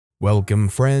Welcome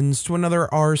friends to another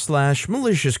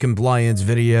r/MaliciousCompliance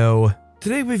video.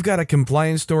 Today we've got a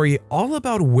compliance story all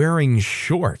about wearing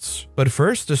shorts. But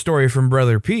first, a story from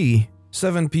Brother P.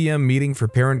 7 p.m. meeting for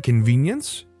parent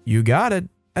convenience? You got it.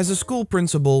 As a school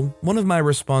principal, one of my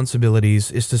responsibilities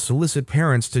is to solicit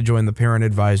parents to join the Parent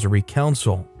Advisory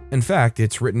Council. In fact,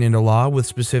 it's written into law with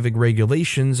specific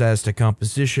regulations as to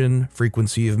composition,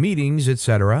 frequency of meetings,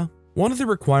 etc. One of the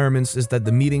requirements is that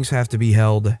the meetings have to be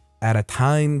held at a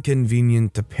time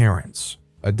convenient to parents.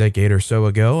 A decade or so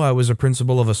ago, I was a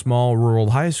principal of a small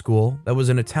rural high school that was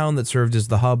in a town that served as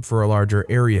the hub for a larger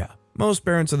area. Most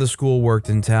parents of the school worked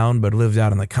in town but lived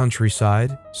out in the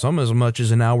countryside, some as much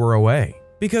as an hour away.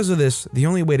 Because of this, the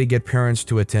only way to get parents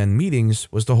to attend meetings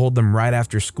was to hold them right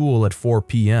after school at 4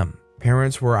 p.m.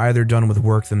 Parents were either done with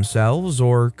work themselves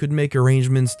or could make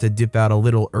arrangements to dip out a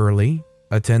little early,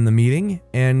 attend the meeting,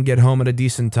 and get home at a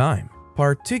decent time.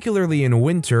 Particularly in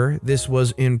winter, this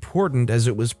was important as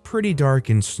it was pretty dark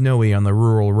and snowy on the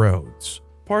rural roads.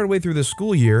 Partway through the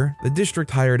school year, the district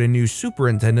hired a new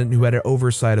superintendent who had an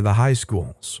oversight of the high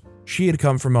schools. She had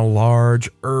come from a large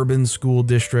urban school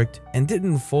district and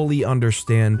didn't fully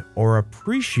understand or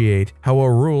appreciate how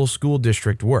a rural school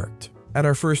district worked. At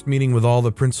our first meeting with all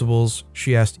the principals,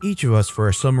 she asked each of us for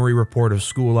a summary report of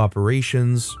school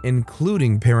operations,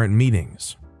 including parent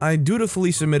meetings. I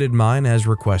dutifully submitted mine as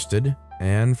requested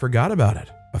and forgot about it.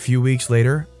 A few weeks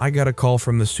later, I got a call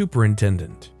from the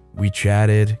superintendent. We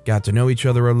chatted, got to know each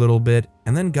other a little bit,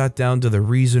 and then got down to the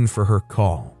reason for her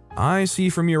call. "I see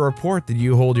from your report that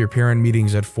you hold your parent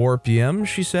meetings at 4 p.m.,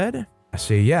 she said. I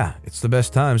say, "Yeah, it's the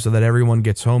best time so that everyone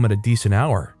gets home at a decent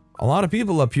hour. A lot of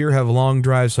people up here have long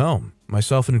drives home,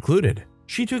 myself included."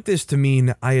 She took this to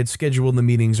mean I had scheduled the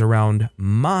meetings around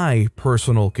my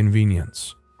personal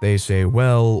convenience. They say,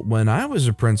 "Well, when I was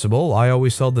a principal, I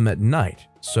always held them at night,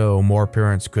 so more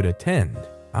parents could attend.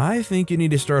 I think you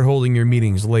need to start holding your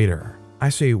meetings later." I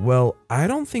say, "Well, I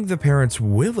don't think the parents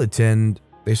will attend."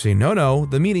 They say, No,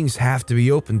 the meetings have to be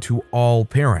open to all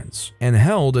parents and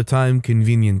held at time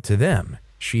convenient to them."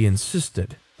 She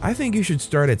insisted. "I think you should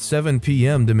start at 7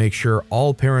 p.m. to make sure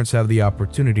all parents have the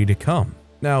opportunity to come."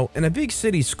 Now, in a big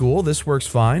city school, this works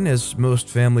fine as most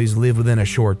families live within a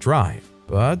short drive.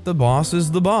 But the boss is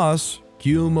the boss.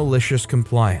 Cue malicious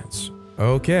compliance.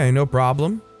 "Okay, no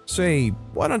problem." "Say,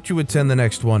 why don't you attend the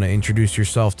next one to introduce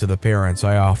yourself to the parents?"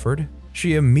 I offered.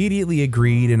 She immediately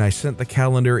agreed and I sent the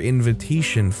calendar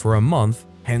invitation for a month,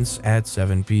 hence at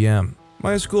 7 p.m.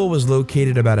 My school was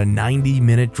located about a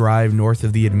 90-minute drive north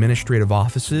of the administrative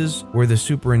offices where the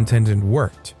superintendent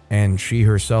worked, and she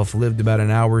herself lived about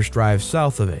an hour's drive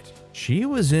south of it. She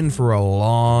was in for a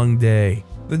long day.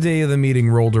 The day of the meeting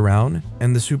rolled around,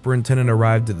 and the superintendent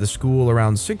arrived at the school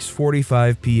around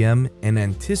 6:45 p.m. in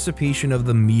anticipation of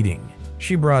the meeting.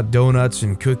 She brought donuts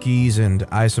and cookies, and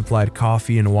I supplied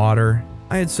coffee and water.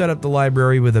 I had set up the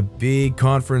library with a big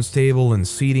conference table and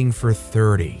seating for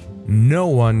 30. No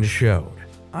one showed.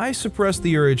 I suppressed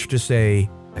the urge to say,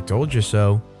 "I told you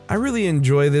so." I really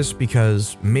enjoy this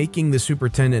because making the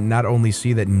superintendent not only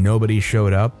see that nobody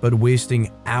showed up, but wasting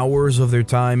hours of their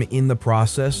time in the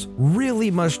process really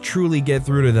must truly get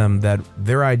through to them that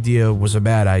their idea was a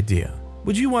bad idea.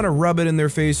 Would you want to rub it in their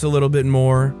face a little bit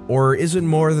more? Or is it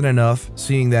more than enough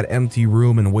seeing that empty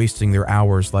room and wasting their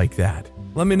hours like that?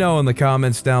 Let me know in the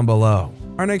comments down below.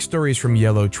 Our next story is from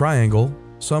Yellow Triangle,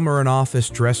 Summer and Office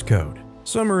Dress Code.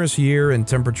 Summer is here and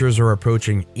temperatures are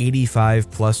approaching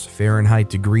 85+ Fahrenheit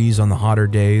degrees on the hotter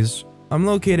days. I'm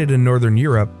located in Northern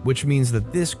Europe, which means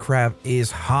that this crap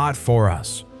is hot for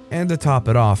us. And to top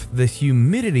it off, the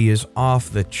humidity is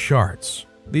off the charts.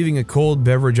 Leaving a cold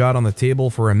beverage out on the table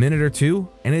for a minute or two,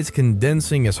 and it's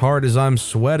condensing as hard as I'm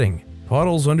sweating.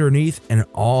 Puddles underneath and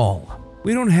all.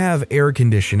 We don't have air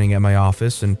conditioning at my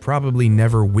office and probably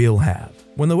never will have.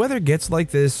 When the weather gets like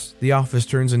this, the office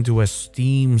turns into a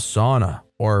steam sauna,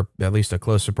 or at least a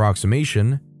close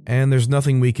approximation, and there's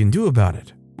nothing we can do about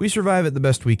it. We survive it the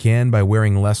best we can by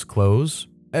wearing less clothes.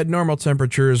 At normal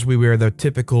temperatures, we wear the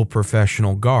typical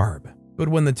professional garb. But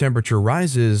when the temperature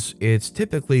rises, it's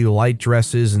typically light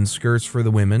dresses and skirts for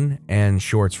the women and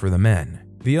shorts for the men.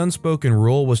 The unspoken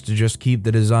rule was to just keep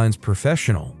the designs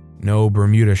professional. No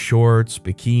Bermuda shorts,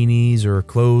 bikinis, or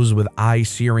clothes with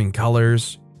eye-searing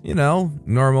colors. You know,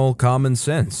 normal common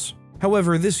sense.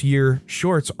 However, this year,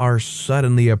 shorts are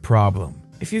suddenly a problem.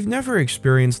 If you've never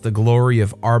experienced the glory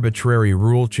of arbitrary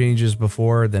rule changes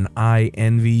before, then I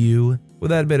envy you. With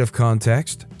that bit of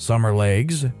context, summer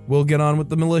legs, we'll get on with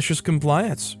the malicious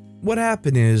compliance. What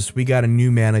happened is we got a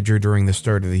new manager during the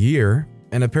start of the year,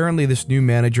 and apparently this new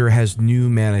manager has new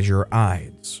manager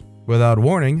eyes. Without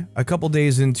warning, a couple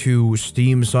days into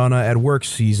steam sauna at work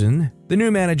season, the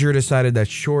new manager decided that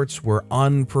shorts were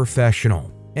unprofessional.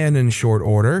 And in short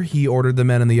order, he ordered the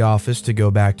men in the office to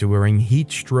go back to wearing heat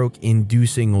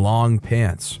stroke-inducing long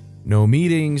pants. No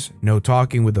meetings, no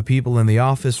talking with the people in the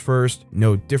office first,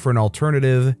 no different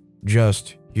alternative,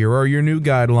 just here are your new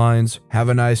guidelines, have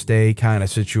a nice day kind of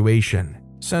situation.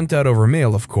 Sent out over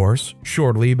mail, of course,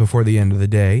 shortly before the end of the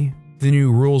day. The new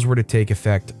rules were to take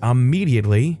effect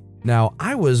immediately. Now,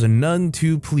 I was none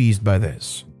too pleased by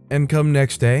this. And come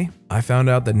next day, I found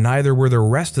out that neither were the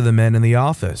rest of the men in the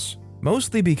office.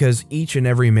 Mostly because each and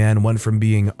every man went from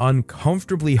being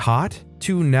uncomfortably hot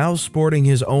to now sporting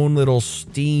his own little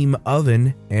steam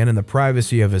oven and in the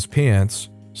privacy of his pants,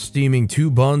 steaming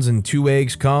 2 buns and 2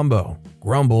 eggs combo.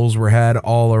 Grumbles were had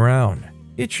all around.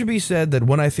 It should be said that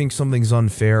when I think something's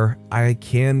unfair, I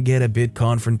can get a bit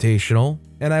confrontational,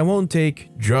 and I won't take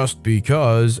 "just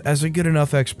because" as a good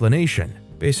enough explanation.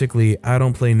 Basically, I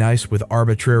don't play nice with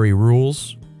arbitrary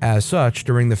rules. As such,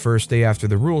 during the first day after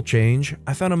the rule change,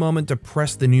 I found a moment to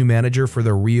press the new manager for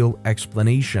the real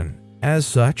explanation. As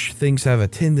such, things have a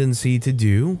tendency to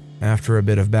do. After a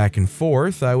bit of back and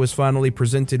forth, I was finally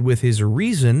presented with his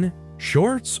reason.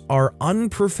 Shorts are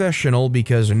unprofessional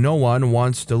because no one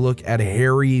wants to look at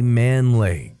hairy man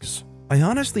legs. I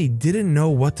honestly didn't know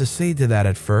what to say to that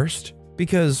at first,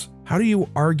 because how do you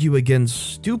argue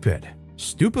against stupid?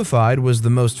 Stupefied was the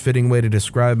most fitting way to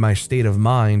describe my state of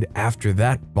mind after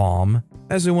that bomb.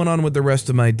 As I went on with the rest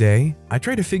of my day, I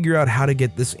tried to figure out how to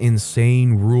get this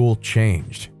insane rule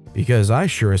changed, because I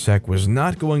sure as heck was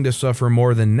not going to suffer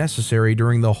more than necessary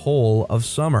during the whole of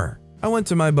summer. I went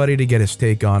to my buddy to get his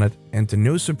take on it, and to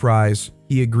no surprise,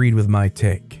 he agreed with my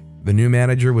take. The new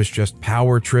manager was just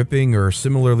power tripping or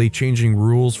similarly changing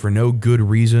rules for no good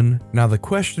reason. Now the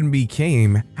question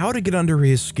became how to get under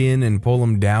his skin and pull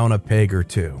him down a peg or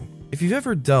two. If you've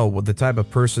ever dealt with the type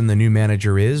of person the new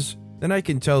manager is, then I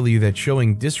can tell you that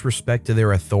showing disrespect to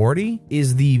their authority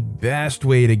is the best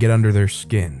way to get under their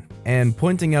skin. And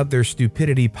pointing out their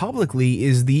stupidity publicly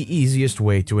is the easiest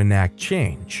way to enact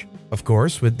change. Of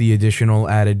course, with the additional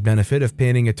added benefit of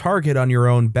painting a target on your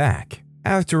own back.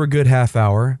 After a good half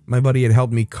hour, my buddy had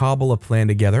helped me cobble a plan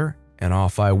together, and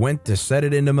off I went to set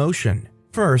it into motion.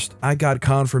 First, I got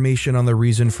confirmation on the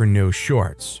reason for no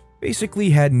shorts. Basically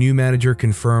had new manager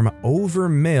confirm over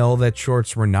mail that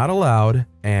shorts were not allowed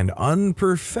and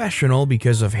unprofessional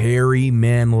because of hairy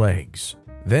man legs.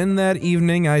 Then that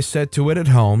evening I set to it at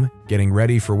home, getting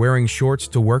ready for wearing shorts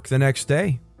to work the next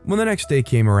day. When the next day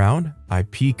came around, I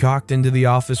peacocked into the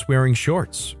office wearing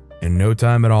shorts. In no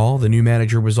time at all, the new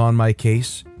manager was on my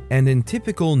case, and in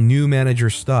typical new manager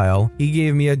style, he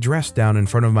gave me a dress down in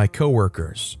front of my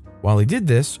coworkers. While he did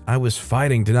this, I was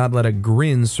fighting to not let a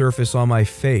grin surface on my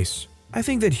face. I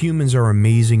think that humans are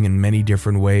amazing in many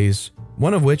different ways,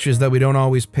 one of which is that we don't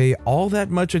always pay all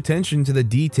that much attention to the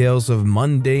details of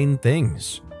mundane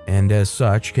things, and as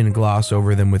such can gloss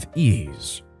over them with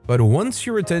ease. But once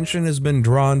your attention has been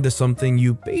drawn to something,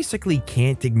 you basically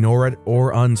can't ignore it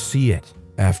or unsee it.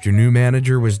 After new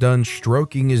manager was done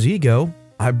stroking his ego,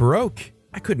 I broke.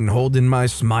 I couldn't hold in my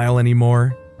smile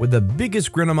anymore. With the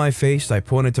biggest grin on my face, I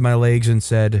pointed to my legs and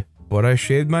said, "But I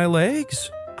shaved my legs?"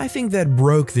 I think that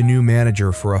broke the new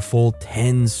manager for a full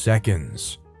 10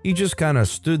 seconds. He just kinda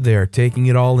stood there taking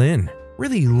it all in,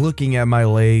 really looking at my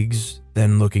legs,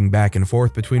 then looking back and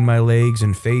forth between my legs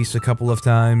and face a couple of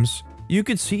times. You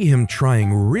could see him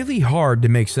trying really hard to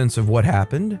make sense of what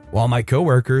happened, while my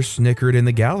coworkers snickered in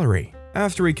the gallery.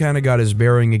 After he kinda got his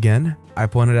bearing again, I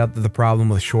pointed out that the problem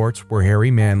with shorts were hairy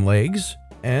man legs,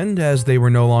 and as they were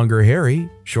no longer hairy,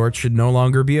 shorts should no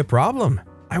longer be a problem.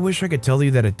 I wish I could tell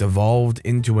you that it devolved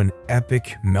into an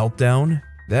epic meltdown.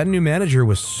 That new manager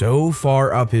was so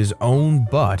far up his own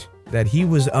butt that he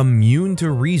was immune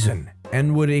to reason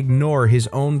and would ignore his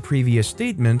own previous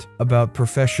statement about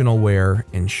professional wear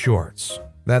in shorts.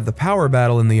 That the power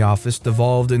battle in the office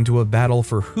devolved into a battle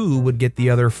for who would get the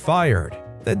other fired.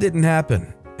 That didn't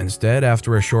happen. Instead,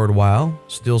 after a short while,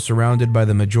 still surrounded by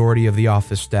the majority of the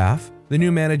office staff, the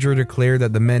new manager declared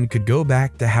that the men could go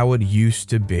back to how it used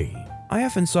to be. I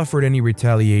haven't suffered any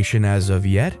retaliation as of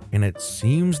yet, and it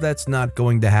seems that's not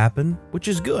going to happen, which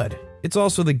is good. It's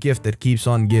also the gift that keeps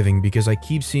on giving because I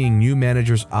keep seeing new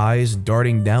manager's eyes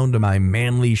darting down to my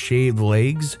manly shaved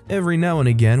legs every now and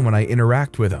again when I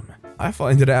interact with him. I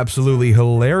find it absolutely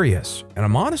hilarious, and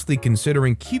I'm honestly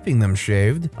considering keeping them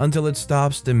shaved until it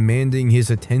stops demanding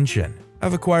his attention.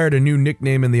 I've acquired a new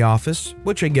nickname in the office,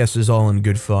 which I guess is all in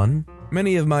good fun.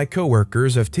 Many of my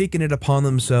coworkers have taken it upon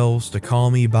themselves to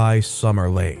call me by Summer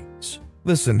Legs.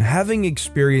 Listen, having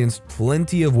experienced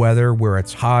plenty of weather where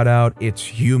it's hot out, it's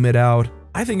humid out,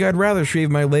 I think I'd rather shave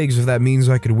my legs if that means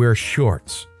I could wear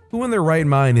shorts. Who in their right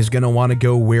mind is gonna want to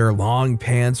go wear long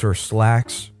pants or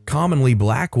slacks, commonly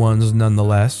black ones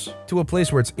nonetheless, to a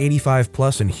place where it's 85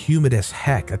 plus and humid as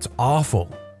heck? That's awful.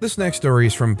 This next story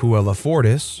is from Puella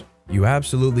Fortis. You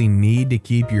absolutely need to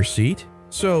keep your seat?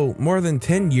 So, more than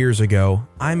 10 years ago,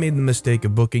 I made the mistake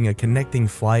of booking a connecting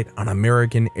flight on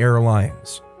American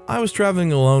Airlines. I was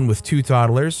traveling alone with 2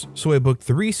 toddlers, so I booked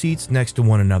 3 seats next to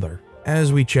one another.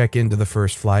 As we check into the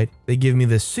first flight, they give me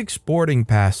the 6 boarding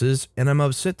passes, and I'm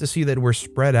upset to see that we're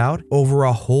spread out over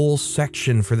a whole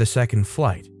section for the second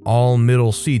flight. All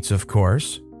middle seats, of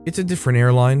course. It's a different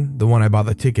airline, the one I bought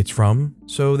the tickets from,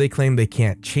 so they claim they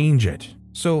can't change it.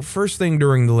 So first thing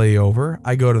during the layover,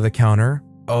 I go to the counter.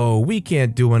 Oh, we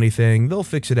can't do anything, they'll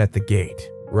fix it at the gate.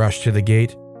 Rush to the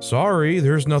gate. Sorry,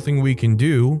 there's nothing we can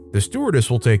do. The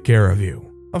stewardess will take care of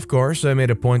you. Of course, I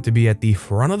made a point to be at the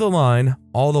front of the line,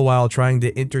 all the while trying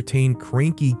to entertain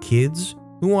cranky kids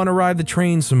who want to ride the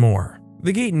train some more.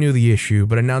 The gate knew the issue,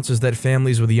 but announces that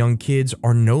families with young kids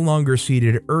are no longer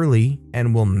seated early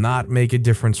and will not make a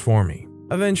difference for me.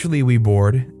 Eventually we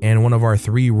board, and one of our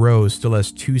 3 rows still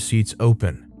has 2 seats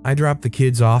open. I drop the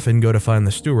kids off and go to find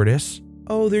the stewardess.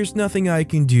 Oh, there's nothing I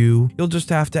can do. You'll just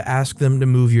have to ask them to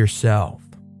move yourself.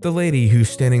 The lady who's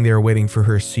standing there waiting for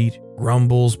her seat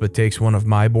grumbles but takes one of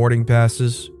my boarding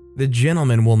passes. The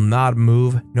gentleman will not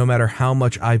move no matter how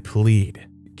much I plead.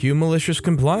 Cue malicious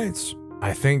compliance.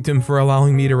 I thanked him for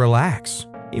allowing me to relax.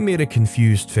 He made a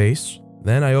confused face.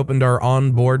 Then I opened our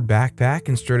onboard backpack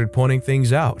and started pointing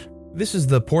things out. This is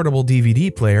the portable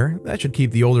DVD player. That should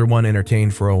keep the older one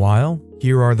entertained for a while.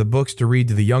 Here are the books to read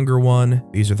to the younger one.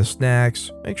 These are the snacks.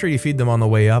 Make sure you feed them on the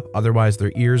way up, otherwise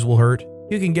their ears will hurt.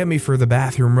 You can get me for the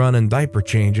bathroom run and diaper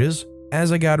changes.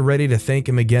 As I got ready to thank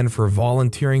him again for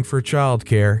volunteering for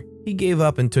childcare, he gave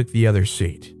up and took the other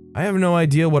seat. I have no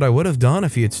idea what I would have done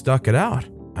if he had stuck it out.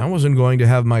 I wasn't going to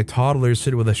have my toddlers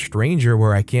sit with a stranger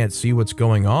where I can't see what's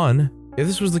going on. If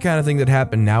this was the kind of thing that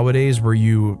happened nowadays where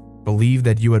you believe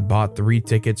that you had bought 3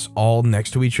 tickets all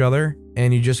next to each other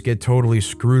and you just get totally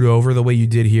screwed over the way you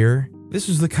did here, this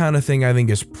is the kind of thing I think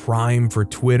is prime for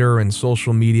Twitter and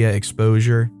social media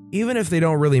exposure. Even if they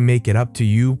don't really make it up to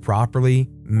you properly,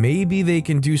 maybe they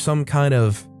can do some kind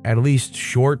of at least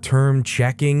short-term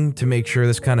checking to make sure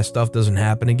this kind of stuff doesn't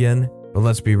happen again. But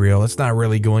let's be real, it's not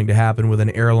really going to happen with an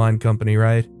airline company,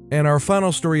 right? And our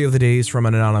final story of the day is from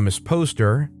an anonymous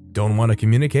poster. Don't want to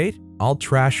communicate? I'll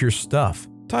trash your stuff.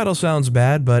 Title sounds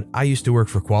bad, but I used to work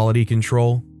for quality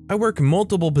control. I work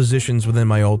multiple positions within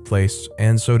my old place,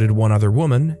 and so did one other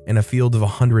woman in a field of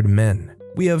 100 men.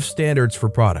 We have standards for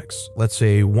products. Let's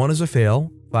say 1 is a fail,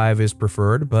 5 is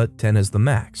preferred, but 10 is the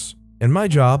max. In my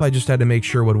job, I just had to make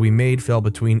sure what we made fell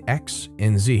between X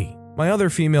and Z. My other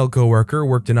female coworker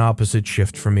worked an opposite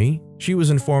shift from me. She was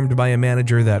informed by a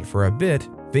manager that for a bit,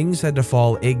 things had to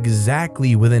fall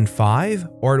exactly within 5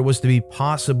 or it was to be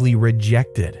possibly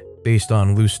rejected based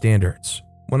on loose standards.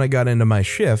 When I got into my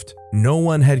shift, no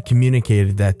one had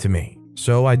communicated that to me.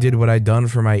 So I did what I'd done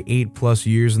for my 8+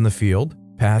 years in the field.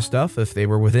 Pass stuff if they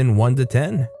were within 1 to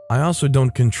 10. I also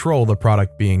don't control the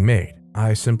product being made.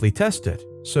 I simply test it.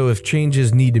 So if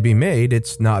changes need to be made,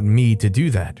 it's not me to do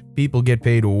that. People get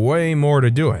paid way more to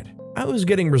do it. I was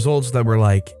getting results that were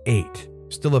like 8.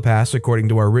 Still a pass according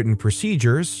to our written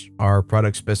procedures, our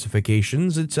product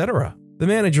specifications, etc. The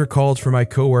manager called for my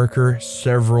coworker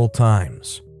several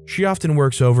times. She often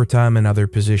works overtime in other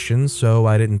positions, so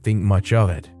I didn't think much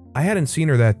of it. I hadn't seen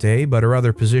her that day, but her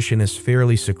other position is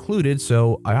fairly secluded,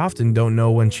 so I often don't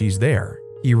know when she's there.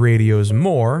 He radios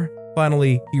more.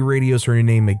 Finally, he radios her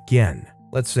name again.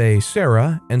 Let's say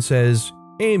Sarah, and says,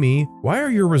 "Amy, why are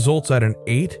your results at an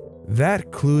 8? That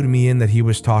clued me in that he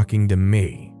was talking to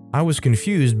me. I was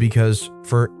confused because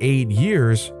for 8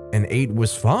 years, an 8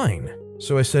 was fine.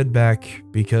 So I said back,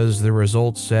 because the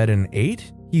results said an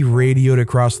 8? He radioed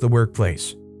across the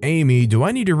workplace. "Amy, do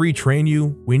I need to retrain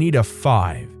you? We need a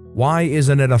 5. Why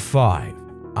isn't it a 5?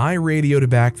 I radioed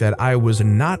back that I was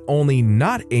not only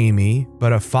not Amy,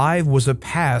 but a 5 was a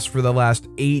pass for the last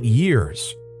 8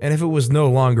 years. And if it was no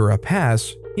longer a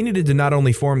pass, he needed to not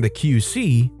only form the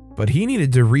QC, but he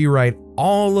needed to rewrite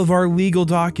all of our legal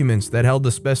documents that held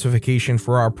the specification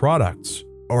for our products.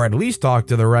 Or at least talk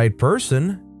to the right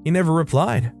person." He never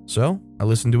replied, so I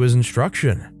listened to his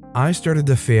instruction. I started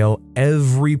to fail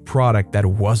every product that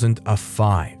wasn't a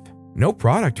 5. No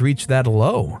product reached that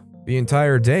low. The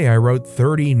entire day I wrote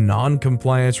 30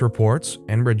 non-compliance reports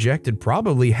and rejected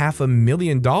probably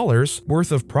 $500,000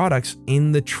 worth of products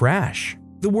in the trash.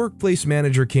 The workplace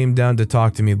manager came down to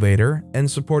talk to me later and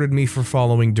supported me for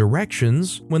following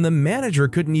directions when the manager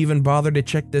couldn't even bother to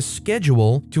check the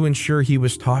schedule to ensure he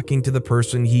was talking to the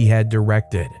person he had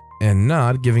directed and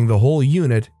not giving the whole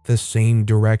unit the same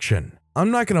direction. I'm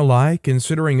not gonna lie,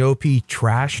 considering OP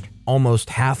trashed almost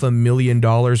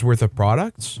 $500,000 worth of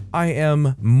products, I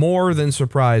am more than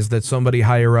surprised that somebody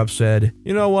higher up said,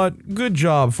 "You know what, good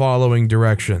job following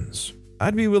directions."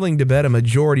 I'd be willing to bet a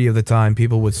majority of the time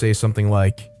people would say something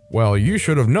like, "Well, you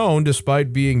should have known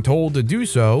despite being told to do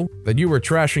so, that you were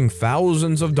trashing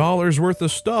thousands of dollars worth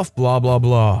of stuff, blah blah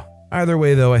blah." Either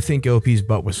way though, I think OP's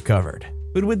butt was covered.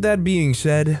 But with that being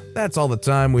said, that's all the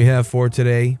time we have for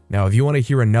today. Now, if you want to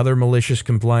hear another malicious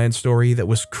compliance story that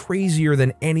was crazier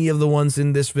than any of the ones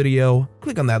in this video,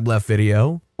 click on that left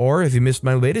video. Or if you missed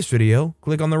my latest video,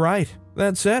 click on the right.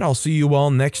 That said, I'll see you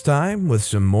all next time with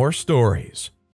some more stories.